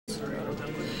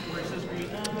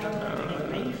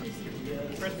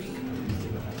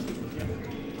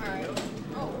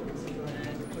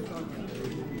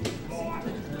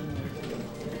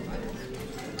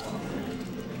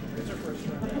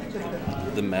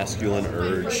masculine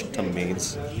urge to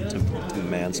mansplain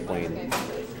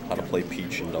how to play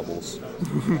Peach in doubles.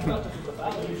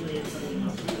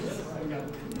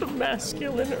 The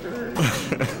masculine urge.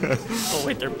 Oh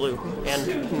wait, they're blue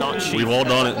and not sheep. We've all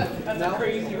done it.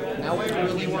 Now I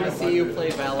really want to see you play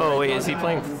Valorant. Oh wait, is he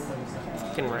playing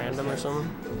fucking random or something?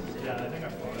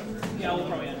 No,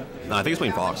 I think he's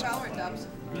playing Fox.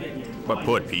 But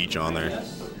put Peach on there.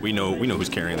 We know who's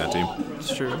carrying that team.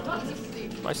 It's true.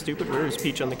 My stupid, where is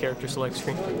Peach on the character select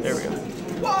screen? There we go.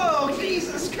 Whoa,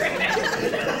 Jesus Christ!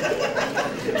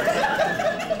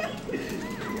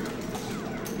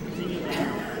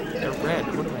 They're red.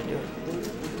 What am I doing?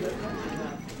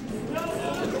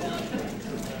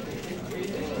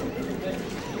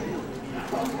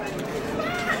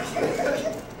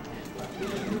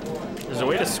 There's a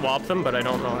way to swap them, but I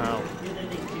don't know how.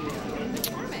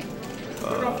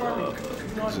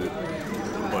 Is it?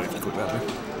 What if you click that way?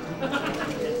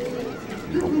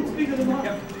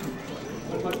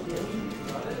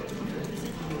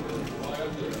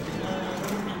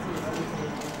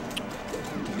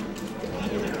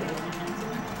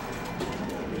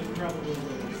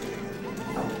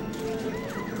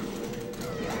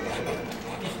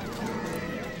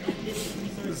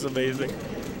 This is amazing.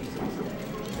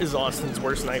 This is Austin's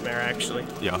worst nightmare, actually.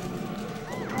 Yeah.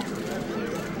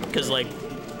 Because, like,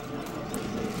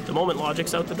 the moment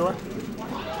Logic's out the door,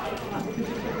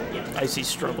 I see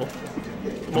struggle.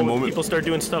 The moment people start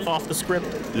doing stuff off the script,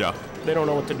 Yeah. they don't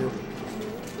know what to do.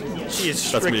 She is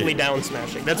strictly down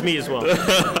smashing. That's me as well.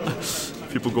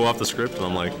 People go off the script, and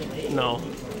I'm like, No.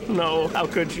 No, how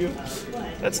could you?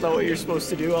 That's not what you're supposed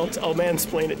to do. I'll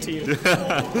mansplain it to you.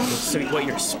 So what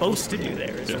you're supposed to do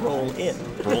there is roll in.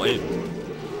 roll in.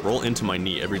 Roll into my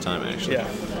knee every time, actually. Yeah.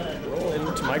 Roll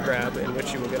into my grab, in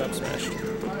which you will get up smashed.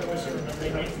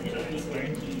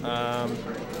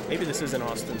 Maybe this isn't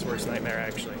Austin's worst nightmare,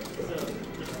 actually.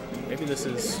 Maybe this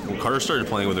is... Well, Carter started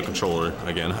playing with a controller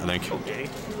again, I think. Okay.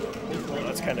 Well,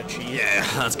 that's kind of cheese. Yeah,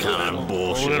 that's kind of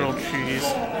bullshit. A little cheese.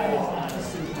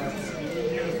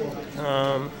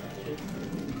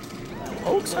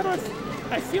 Pokes,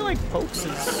 I feel like Pokes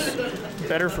is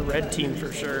better for red team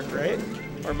for sure, right?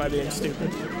 Or am I being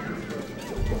stupid?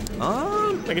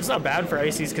 Like, it's not bad for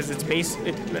Ices because it's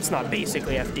it's not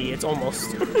basically FD. It's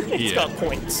almost. It's got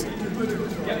points.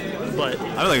 But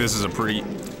I feel like this is a pretty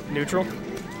neutral.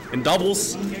 in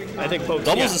doubles. I think Pokes.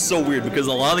 Doubles is so weird because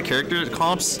a lot of the character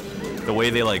comps, the way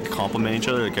they like complement each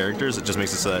other, the characters, it just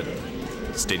makes it so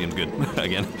that stadium's good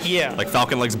again. Yeah. Like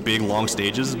Falcon likes big long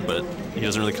stages, but he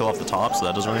doesn't really kill off the top, so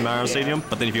that doesn't really matter on stadium.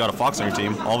 But then if you got a Fox on your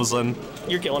team, all of a sudden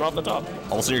You're killing off the top.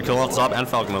 all of a sudden you're killing off the top, and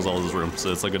Falcon has all of his room,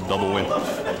 so it's like a double win.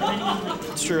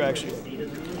 It's true, actually.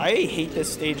 I hate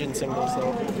this stage in singles,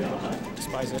 though.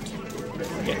 Despise it.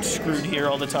 I get screwed here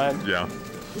all the time. Yeah.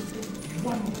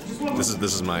 This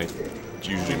is my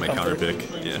usually my counter pick.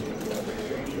 Yeah.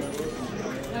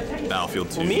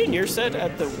 Battlefield 2. Well, me and your set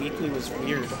at the weekly was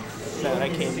weird that I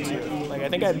came to. Like, I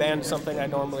think I banned something I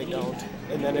normally don't,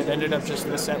 and then it ended up just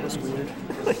the set was weird.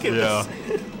 Like, it was,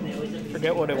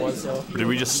 forget what it was, though. Did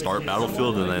we just start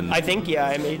Battlefield and then? I think,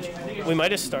 yeah, we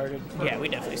might have started. Yeah, we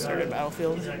definitely started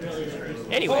Battlefield.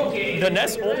 Anyway, the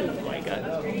Nest, oh my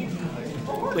god.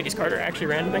 Wait, is Carter actually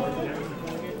randoming?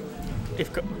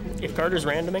 If Carter's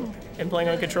randoming and playing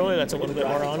on controller, that's a little bit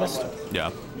more honest.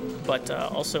 Yeah. But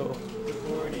also,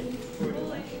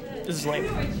 this is lame.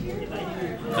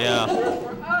 Yeah.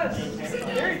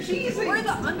 We're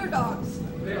the underdogs.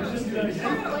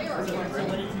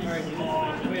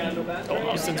 Oh,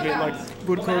 Austin's being like,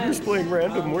 but Carter's playing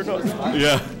random, we're not.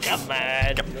 Yeah. Come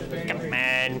on. Come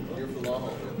on.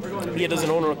 He doesn't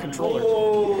own a controller.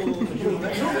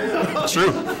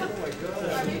 True.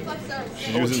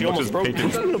 Oh, she almost broke pink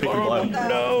and black.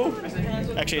 No.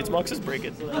 Actually, it's Mux's break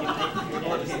it.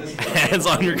 Hands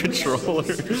on your controller.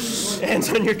 Hands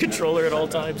on your controller at all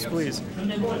times, please.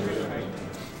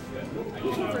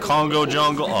 Congo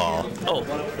jungle. Oh. Oh.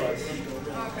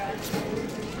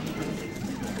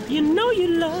 You know you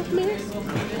love me.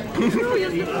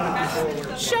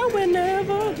 Show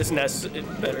whenever. This Nest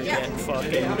better get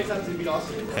fucking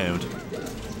Hound.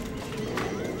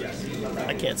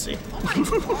 I can't see. Oh my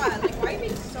god, like, why are you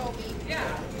being so mean?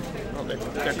 Yeah. Oh,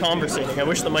 they're conversating. I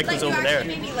wish the mic was over there.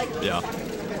 Yeah.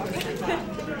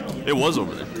 It was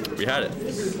over there. We had it.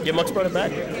 Yeah, Mux brought it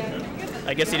back.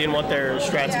 I guess he didn't want their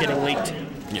strats getting leaked.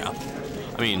 Yeah.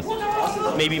 I mean,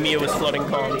 maybe Mia was flooding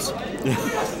comms.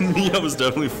 Mia was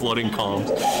definitely flooding comms.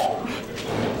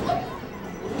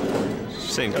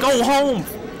 She's saying, "Go home."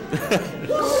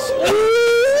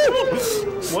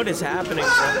 What is happening,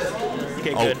 bro?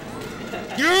 Okay, good.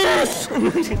 Yes!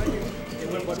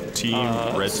 Team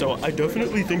Red So Team. I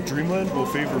definitely think Dreamland will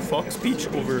favor Fox Beach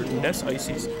over Ness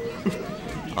Ices.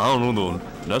 I don't know though.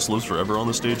 Ness lives forever on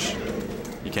the stage.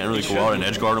 You can't really go out and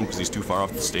edge guard him because he's too far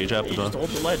off the stage half the You just time. hold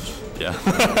the ledge. Yeah.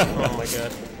 Oh my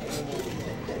god.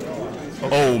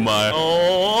 Oh my.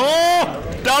 Oh!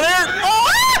 Down there! Oh!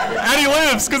 And he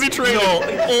lives because he traded.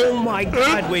 Oh my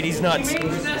god. Wait, he's nuts.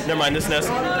 Never mind, this Ness.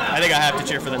 I think I have to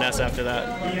cheer for the Ness after that.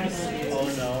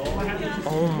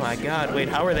 Oh my god. Wait,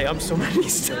 how are they up so many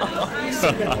stocks?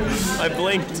 I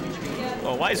blinked.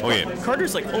 Oh, why is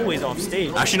Carter's like always off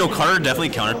stage? Actually, no, Carter definitely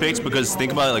counterpicks because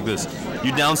think about it like this.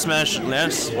 You down smash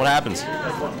Ness, what happens?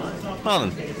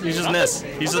 Nothing. He's just Ness.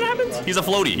 He's a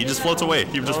floaty. He just floats away.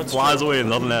 He just flies away and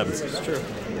nothing happens. It's true.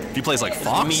 If he plays like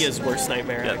Fox. Mia's worst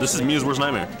nightmare. Yeah, this is Mia's worst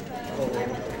nightmare.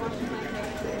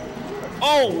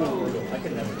 Oh!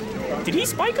 Did he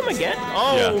spike him again?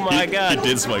 Oh Yeah, my god. He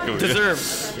did spike him.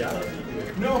 Deserved.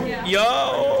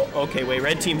 Yo! Okay, wait,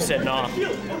 red team said nah.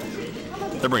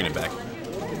 They're bringing it back.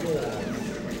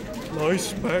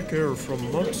 Nice back air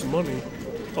from Max Money.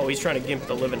 Oh, he's trying to gimp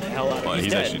the living hell out of him. Oh,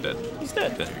 he's actually dead. He's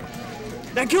dead. There you go.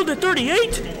 That killed at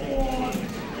 38!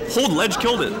 Hold ledge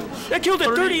killed it. That killed at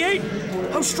 38!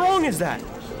 How strong is that?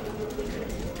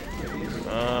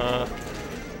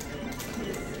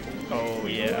 Oh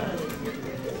yeah.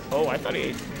 Oh, I thought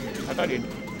he'd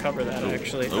cover that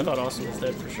actually. I thought Austin was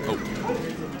dead for sure. Oh.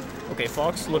 Okay,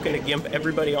 Fox looking to gimp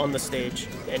everybody on the stage,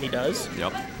 and he does.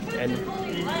 Yep. And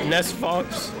Ness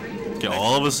Fox. Okay,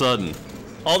 all of a sudden,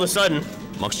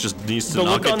 Mux just needs to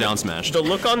not get down smashed. The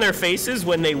look on their faces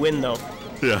when they win, though.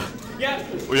 Yeah. Yeah.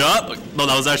 No,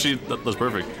 that was actually that was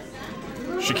perfect.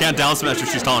 She can't down smash if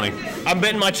she's taunting. I'm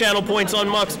betting my channel points on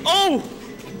Mux. Oh!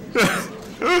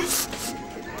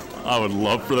 I would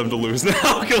love for them to lose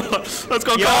now. Come on. Let's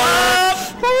go, Carter!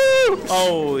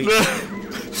 Oh.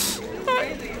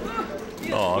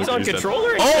 Oh, He's on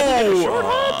controller.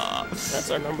 Oh! That's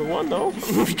our number one, though.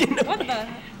 What the?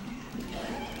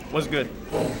 What's good?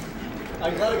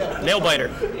 Nail biter.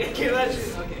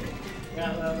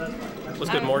 What's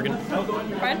good, Morgan?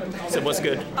 Fred? Said what's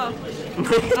good?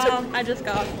 Oh. I just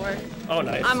got off work. Oh,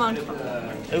 nice. I'm on.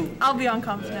 Oh. I'll be on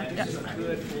comms now. Yeah.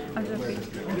 I'm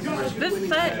joking. This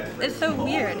set is so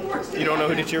weird. You don't know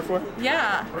who to cheer for?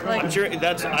 Yeah. Like. I'm cheering.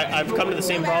 I've come to the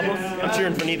same problem. I'm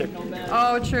cheering for neither.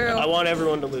 Oh, true. I want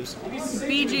everyone to lose.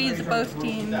 BG's both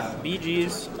teams.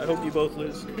 BGs. I hope you both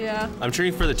lose. Yeah. I'm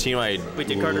cheering for the team I Wait,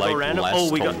 did Carter go like random? less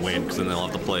Oh, we to got win because then they'll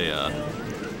have to play.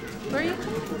 Where are you?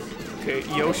 Okay,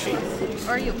 Yoshi.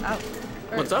 Or are you out?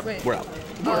 Or, What's up? Wait. We're out.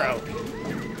 We're out.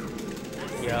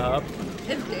 Yup.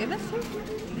 Is Davis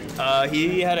here?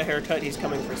 He had a haircut. He's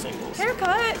coming for singles.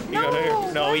 Haircut? He got a hair-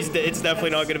 No. No, it's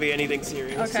definitely not going to be anything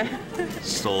serious. Okay.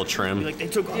 Still trim. Like they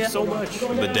took off so much.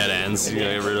 The dead ends you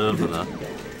gotta get rid of. And,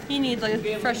 He needs like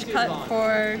a fresh cut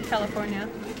for California.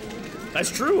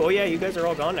 That's true. Oh yeah, you guys are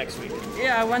all gone next week.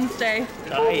 Yeah, Wednesday.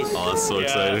 Nice. oh, that's so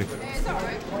exciting.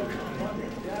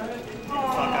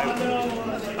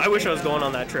 I wish I was going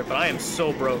on that trip, but I am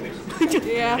so broke.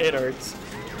 Yeah. It hurts.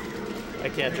 I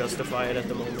can't justify it at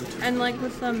the moment. And like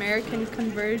with the American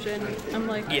conversion, I'm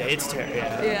like, Yeah, it's terrible.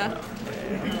 Yeah. yeah.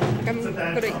 Like, I'm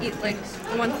gonna eat like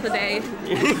once a day.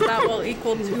 That will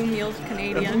equal 2 meals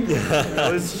Canadian.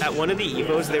 I was at one of the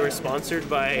Evos. They were sponsored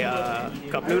by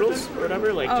Cup Noodles or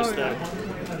whatever, like just the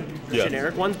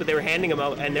generic ones. But they were handing them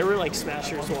out, and there were like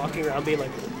smashers walking around, being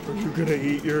like, "Are you gonna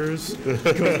eat yours?"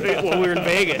 Well, we were in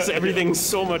Vegas. Everything's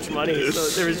so much money, so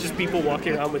there was just people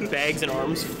walking around with bags and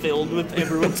arms filled with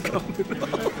everyone's Cup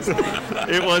Noodles.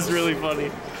 It was really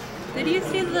funny. Did you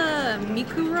see the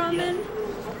Miku ramen?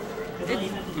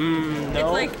 It's,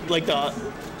 No, it's like the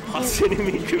Hatsune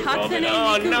Miku Hatsune ramen.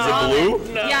 Oh Miku no! ramen.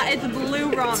 blue? No. Yeah, it's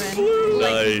blue ramen.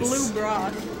 Nice. Like blue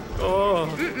broth. Oh,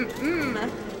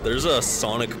 There's a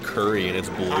Sonic curry and it's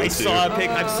blue I too. saw a pic.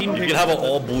 I've seen You pictures. can have an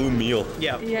all blue meal.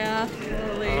 Yeah. Yeah,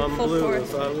 totally. I'm Full blue. force.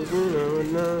 If I was blue,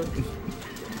 no.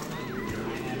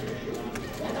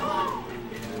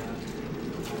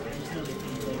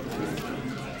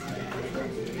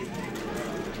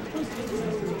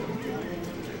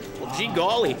 Well, gee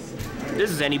golly,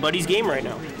 this is anybody's game right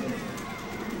now.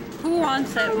 Who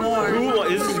wants it more?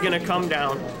 This is gonna come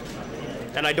down,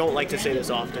 and I don't like to say this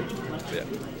often,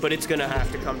 but it's gonna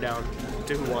have to come down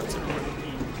to who wants it more.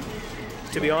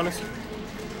 To be honest,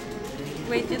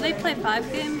 Wait, do they play 5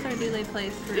 games or do they play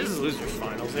 3? this is losers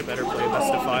finals. They better play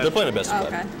best of 5. They're playing a best of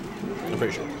Okay. 5. I'm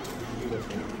pretty sure.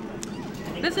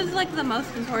 This is like the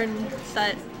most important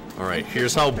set. All right,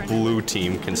 here's how blue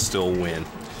team can still win.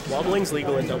 Wobbling's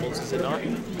legal in doubles, is it not?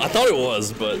 I thought it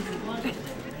was, but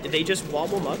they just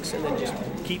wobble Mux and then just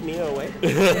keep Mia away.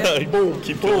 Boom.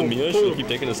 Keep killing Mia. She'll keep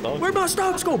taking his stocks. Where'd my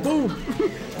stocks go? Boom.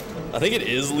 I think it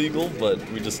is legal, but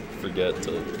we just forget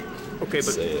to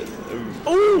say it.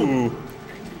 Ooh.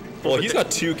 Well, he's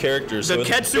got 2 characters, so The it's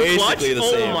Ketsu clutch? basically the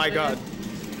same. Oh my god.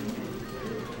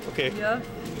 Okay. Yeah.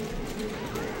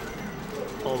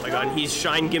 Oh my god, and he's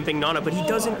shine gimping Nana, but he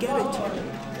doesn't get it.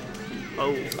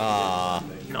 Oh.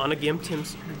 Nana gimped him.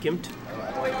 Gimped.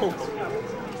 Oh.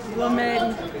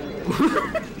 Woman.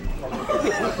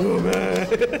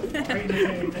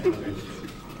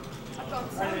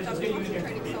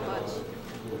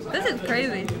 This is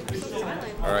crazy.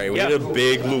 All right, we need a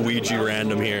big Luigi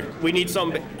random here. We need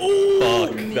something. Oh!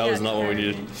 Fuck, that was not what we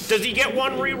needed. Does he get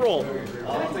 1 reroll?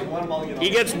 He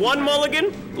gets 1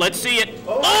 mulligan. Let's see it.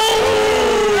 Oh!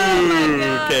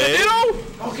 Okay.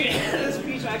 Okay, this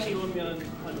speech actually won me on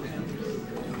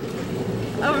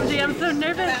Oh, gee, I'm so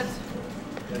nervous.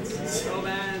 so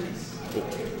bad.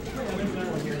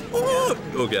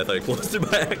 Okay, I thought I closed it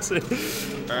by accident.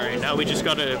 All right, now we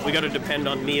gotta depend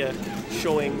on Mia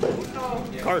showing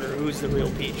Carter who's the real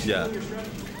Peach. Yeah.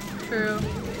 True.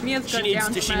 Mia's She good needs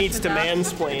down to smash with that.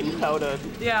 mansplain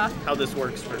how this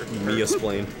works for Mia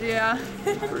splain. Yeah.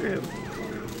 him.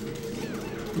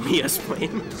 Mia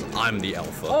splain. I'm the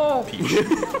alpha. Oh. Peach.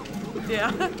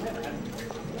 Yeah.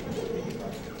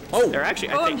 Oh. They're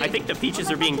actually. I think the Peaches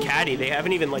are being catty. They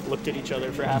haven't even like looked at each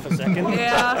other for half a second.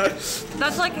 Yeah.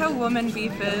 That's like how woman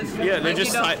beef is. Yeah, they're Like,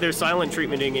 just you don't- they're silent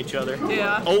treatmenting each other.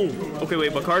 Yeah. Oh, okay,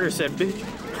 wait, but Carter said bitch.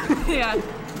 Yeah.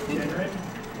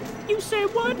 You say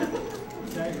what?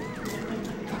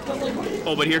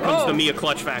 Oh, but here comes Oh. the Mia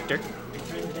clutch factor.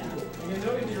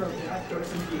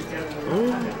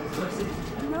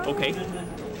 Okay.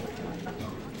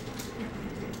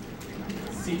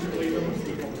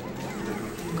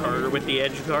 Carter with the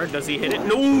edge guard. Does he hit it?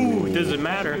 No! Does it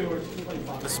matter?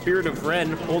 The spirit of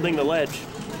Ren holding the ledge.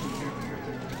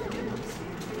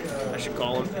 I should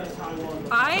call him.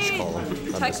 I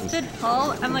texted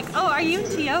Paul. I'm like, oh, are you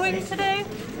TOing today?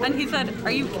 And he said,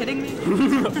 are you kidding me? Are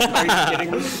you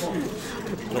kidding me?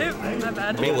 Oops, my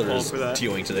bad. Mailer Paul is for that.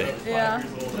 TOing today. Yeah.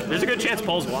 There's a good chance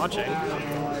Paul's watching.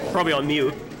 Probably on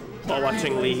mute while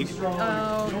watching League.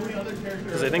 Oh.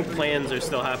 Because I think plans are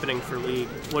still happening for League.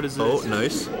 What is this? Oh,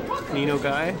 nice. Nino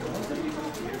guy.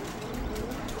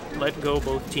 Let go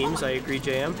both teams. I agree,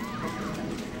 JM.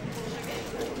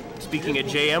 Speaking of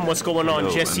JM, what's going on,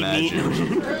 No, Jesse Meat?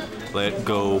 imagine. Let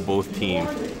go both team.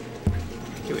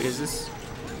 Okay, wait, is this?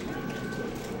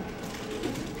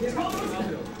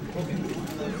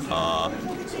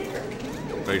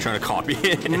 Are you trying to copy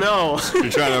it? No. You're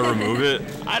trying to remove it?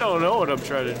 I don't know what I'm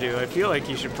trying to do. I feel like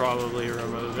you should probably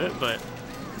remove it, but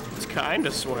it's kind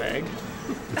of swag.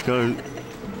 It's kind of...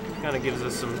 Kind of gives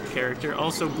us some character.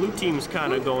 Also, blue team's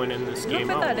kind of going in this Don't game.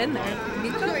 put that in there.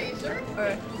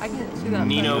 Or I can see that.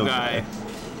 Nino guy.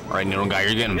 All right, Nino guy,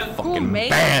 you're getting fucking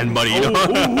mate. banned, buddy. You know? Oh,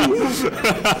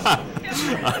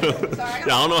 I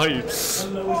don't know how you.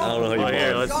 I don't know how you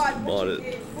here, let's- bought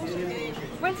it.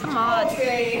 Where's the mod?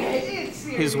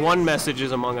 His one message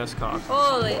is Among Us cock.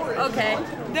 Holy. Okay.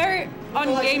 They're on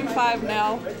game 5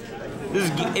 now.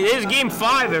 It is game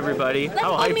 5, everybody.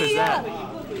 How hype is that?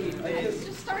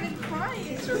 Just started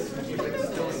crying.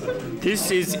 This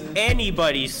is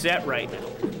anybody's set right now.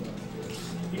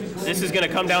 This is gonna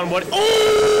come down what?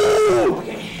 Oh!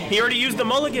 He already used the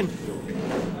mulligan.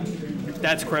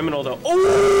 That's criminal though.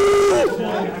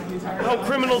 Oh! How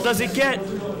criminal does it get?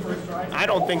 I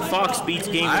don't think Fox beats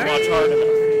Game & Watch hard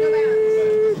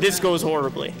enough. This goes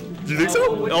horribly. Do you think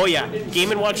so? Oh yeah,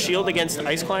 Game & Watch Shield against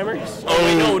Ice Climbers. Oh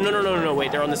wait, no,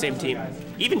 wait, they're on the same team.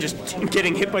 Even just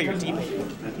getting hit by your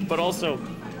teammate. But also,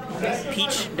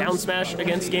 Peach down smash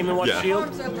against Game & Watch Yeah. Shield.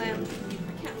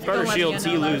 Carter let shields,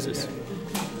 me he know that. loses.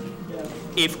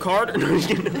 If Carter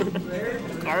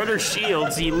Carter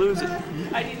shields, he loses.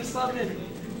 I need to summon.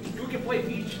 Who can play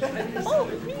Peach?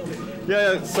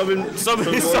 Yeah, sub in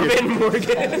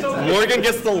Morgan. Morgan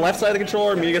gets the left side of the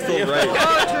controller, me gets the right.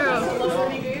 Oh,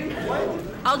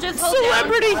 true. I'll just hold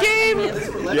Celebrity down. game.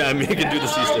 Yeah, me can do the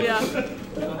C-stick. Yeah.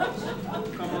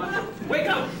 Wake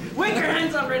up! Wake your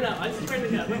hands up right now. I'm just trying to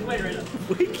get. Wait right now.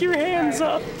 Wake your hands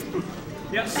up.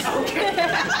 Yep.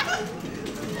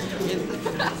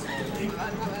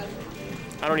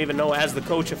 I don't even know, as the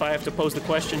coach, if I have to pose the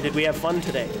question, did we have fun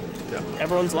today? Yeah.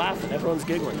 Everyone's laughing, everyone's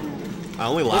giggling. I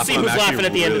only laugh see when I'm who's actually laughing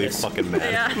at the end of really this. fucking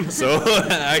mad. Yeah. So,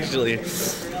 actually,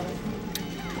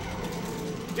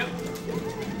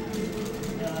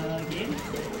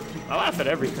 I laugh at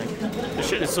everything. This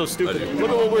shit is so stupid. Look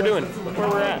at what we're doing. Look where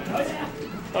we're at.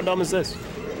 How dumb is this?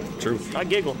 True. I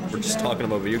giggle. We're just talking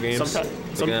about video games.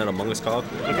 Looking at Among Us cock.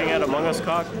 Looking at Among Us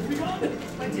cock.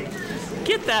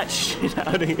 Get that shit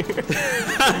out of here.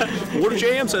 What if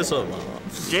JM says something?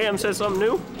 JM says something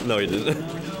new? No, he didn't.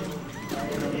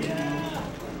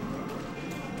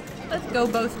 Let's go,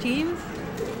 both teams.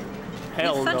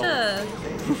 Hell He's such no.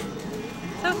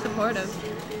 so supportive.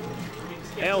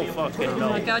 Hell fucking Oh no.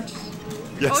 my god.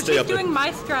 Yeah, Oh, stay she's up there. doing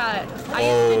my strat. I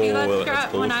used to do that Oh, strat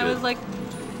that's when I bullshit. was like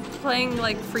playing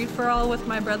like free for all with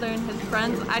my brother and his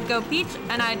friends. I'd go Peach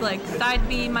and I'd like side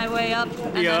B my way up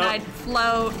and then Yeah. I'd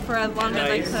float for as long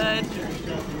Nice. as I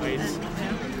could. Nice.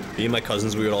 Me and my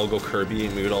cousins, we would all go Kirby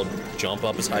and we would all jump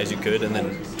up as high as you could and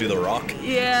then do the rock.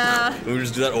 Yeah, We would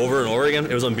just do that over and over again.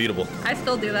 It was unbeatable. I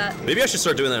still do that. Maybe I should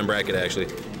start doing that in bracket actually.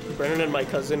 Brennan and my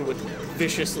cousin would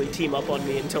viciously team up on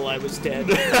me until I was dead.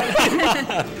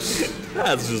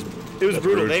 That's just. It was that's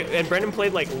brutal. rude. And Brendan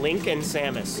played like Link and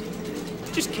Samus.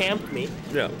 Just camped me.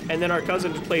 Yeah. And then our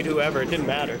cousin just played whoever. It didn't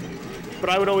matter. But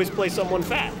I would always play someone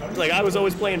fat. Like I was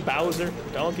always playing Bowser,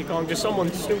 Donkey Kong, just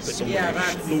someone stupid. Yeah,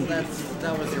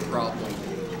 that was your problem.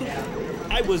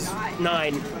 I was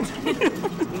 9.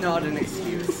 Not an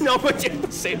excuse. No, but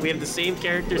we have the same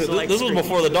character select. This was screen.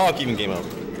 before the dock even came out.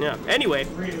 Yeah. Anyway,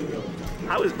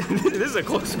 I was. This is a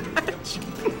close match.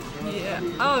 Yeah.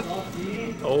 Oh,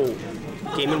 Oh,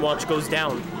 Game & Watch goes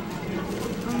down.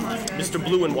 Mr.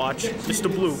 Blue and Watch. Mr.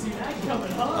 Blue.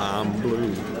 I'm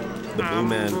blue. The blue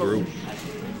man group.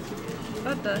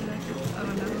 what the heck? Oh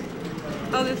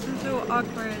no. Oh, this is so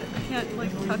awkward. I can't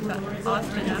like talk to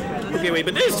Austin after this. Okay, wait,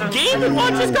 but this Game &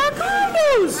 Watch has got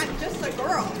combos! I'm just a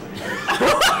girl.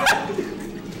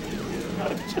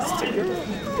 Just a girl.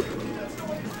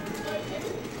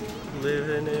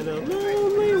 Living in a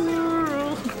lonely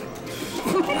world.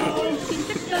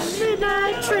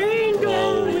 Midnight train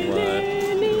going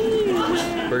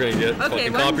anywhere. We're gonna get Okay,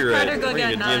 fucking one copyright. better go We're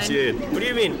gonna get get 9. DMCA'd. What do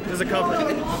you mean? There's a cover.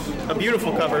 A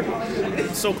beautiful cover.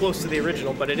 It's so close to the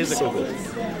original, but it is a cover.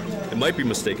 It might be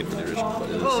mistaken for the original, but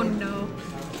it is. Oh no.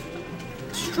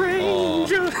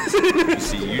 Stranger. You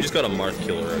see, you just got a Marth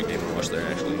Killer Game & Watch there,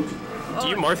 actually. Do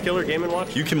you Marth Killer Game &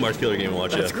 Watch? You can Marth Killer Game &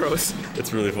 Watch, That's yeah. gross.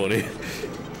 It's really funny.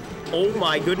 Oh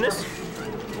my goodness.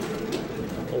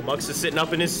 Old Mux is sitting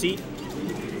up in his seat.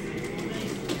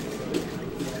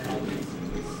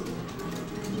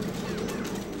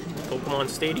 Pokemon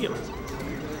Stadium.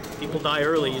 People die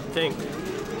early, you'd think.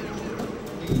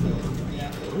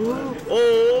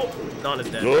 Oh! Donna's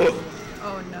dead. Oh,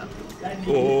 Oh no.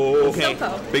 oh. Okay.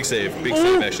 Silco. Big save,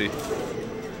 actually.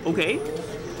 Okay.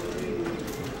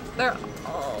 They're.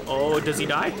 Oh, does he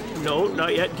die? No,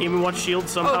 not yet. Game & Watch shield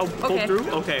somehow Oh, pulled okay. through?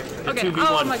 Okay. The Okay. 2v1.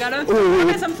 Oh my god. I'm so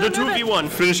nervous. I'm so The nervous. 2v1.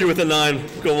 Finish it with a 9.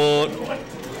 Come on.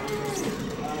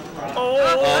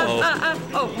 Oh!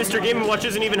 Oh. Mr. Game & Watch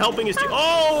isn't even helping his team.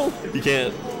 Oh! You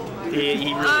can't, He really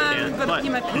can't. But he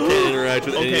might be. can't interact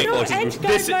with any Okay. of Fox's moves.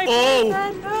 This is, oh!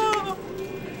 No.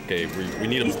 Okay, we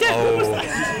need him. He's dead. What was Oh. that?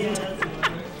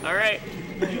 All right.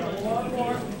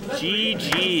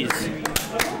 GG's.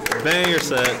 Banger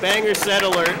set. Banger set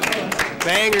alert.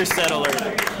 Banger set alert.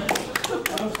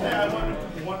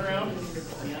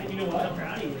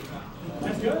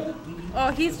 Oh,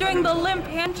 he's doing the limp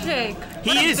handshake. He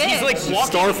What a is. He's like bitch.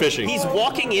 walking. Starfishing. He's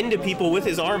walking into people with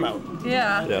his arm out.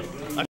 Yeah. Yeah.